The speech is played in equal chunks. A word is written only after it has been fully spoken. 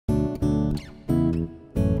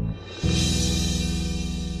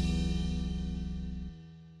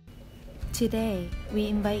Today, we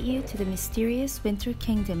invite you to the mysterious winter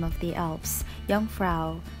kingdom of the Alps,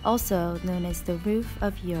 Jungfrau, also known as the roof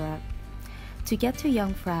of Europe. To get to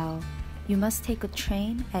Jungfrau, you must take a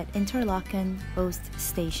train at Interlaken Oost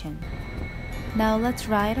Station. Now let's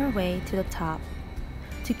ride our way to the top.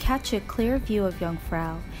 To catch a clear view of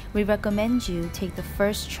Jungfrau, we recommend you take the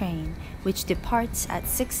first train, which departs at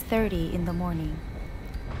 6:30 in the morning.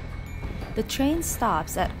 The train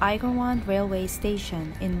stops at Eigerwand railway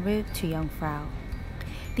station en route to Jungfrau.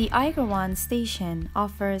 The Eigerwand station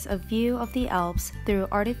offers a view of the Alps through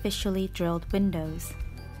artificially drilled windows.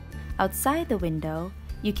 Outside the window,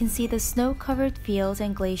 you can see the snow-covered fields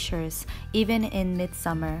and glaciers even in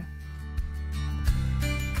midsummer.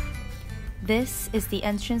 This is the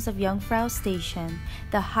entrance of Jungfrau Station,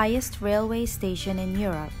 the highest railway station in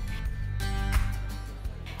Europe.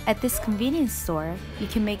 At this convenience store, you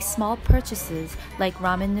can make small purchases like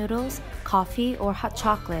ramen noodles, coffee, or hot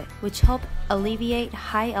chocolate, which help alleviate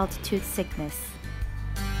high-altitude sickness.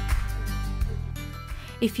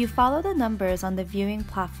 If you follow the numbers on the viewing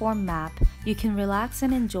platform map, you can relax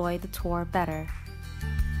and enjoy the tour better.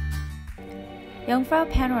 Jungfrau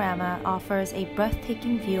Panorama offers a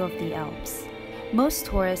breathtaking view of the Alps. Most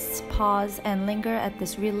tourists pause and linger at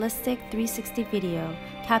this realistic 360 video,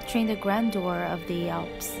 capturing the grandeur of the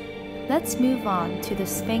Alps. Let's move on to the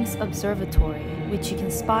Sphinx Observatory, which you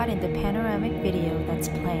can spot in the panoramic video that's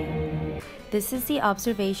playing. This is the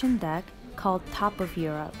observation deck called Top of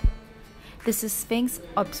Europe. This is Sphinx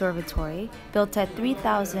Observatory, built at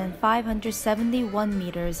 3,571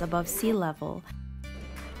 meters above sea level.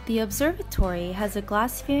 The observatory has a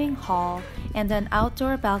glass viewing hall and an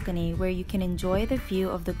outdoor balcony where you can enjoy the view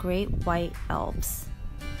of the Great White Alps.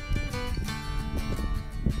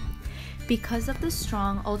 Because of the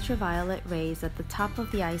strong ultraviolet rays at the top of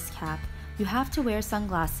the ice cap, you have to wear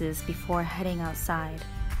sunglasses before heading outside.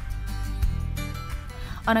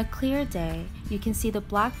 On a clear day, you can see the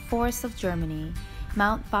Black Forest of Germany,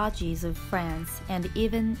 Mount Vosges of France, and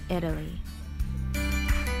even Italy.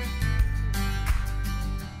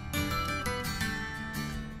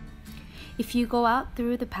 If you go out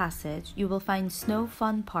through the passage, you will find Snow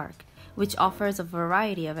Fun Park, which offers a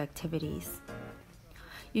variety of activities.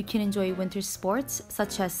 You can enjoy winter sports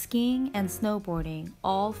such as skiing and snowboarding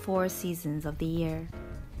all 4 seasons of the year.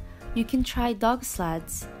 You can try dog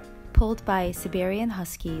sleds, pulled by Siberian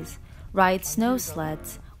Huskies, ride snow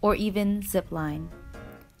sleds, or even zip line.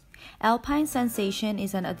 Alpine Sensation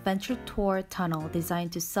is an adventure tour tunnel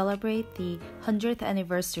designed to celebrate the 100th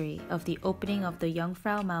anniversary of the opening of the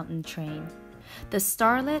Jungfrau mountain train. The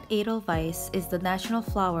starlit Edelweiss is the national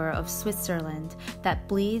flower of Switzerland that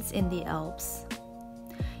bleeds in the Alps.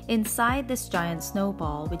 Inside this giant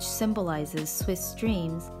snowball, which symbolizes Swiss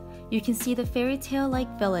dreams, you can see the fairy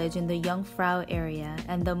tale-like village in the Jungfrau area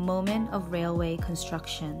and the moment of railway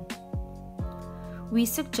construction. We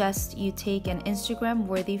suggest you take an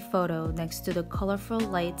Instagram-worthy photo next to the colorful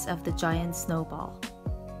lights of the giant snowball.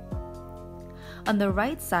 On the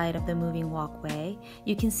right side of the moving walkway,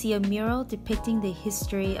 you can see a mural depicting the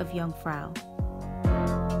history of Jungfrau.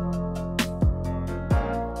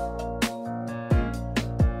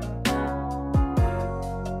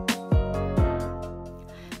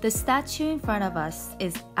 The statue in front of us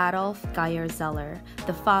is Adolf Geyer-Zeller,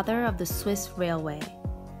 the father of the Swiss railway.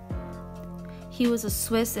 He was a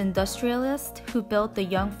Swiss industrialist who built the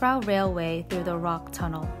Jungfrau Railway through the rock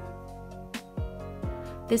tunnel.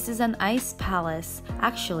 This is an ice palace,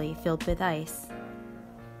 actually filled with ice.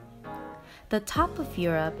 The top of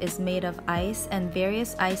Europe is made of ice and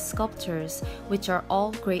various ice sculptures, which are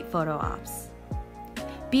all great photo ops.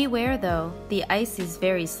 Beware though, the ice is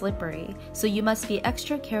very slippery, so you must be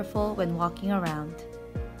extra careful when walking around.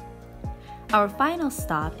 Our final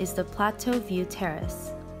stop is the Plateau View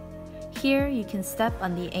Terrace. Here you can step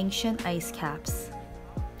on the ancient ice caps.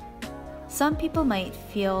 Some people might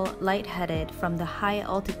feel lightheaded from the high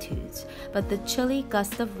altitudes, but the chilly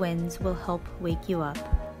gust of winds will help wake you up.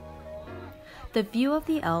 The view of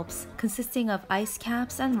the Alps, consisting of ice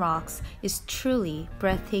caps and rocks, is truly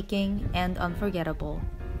breathtaking and unforgettable.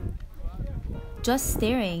 Just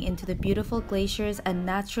staring into the beautiful glaciers and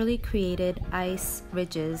naturally created ice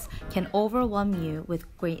ridges can overwhelm you with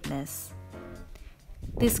greatness.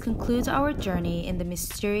 This concludes our journey in the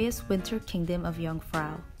mysterious winter kingdom of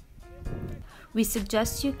Jungfrau. We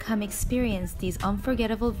suggest you come experience these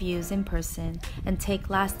unforgettable views in person and take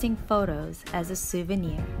lasting photos as a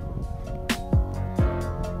souvenir.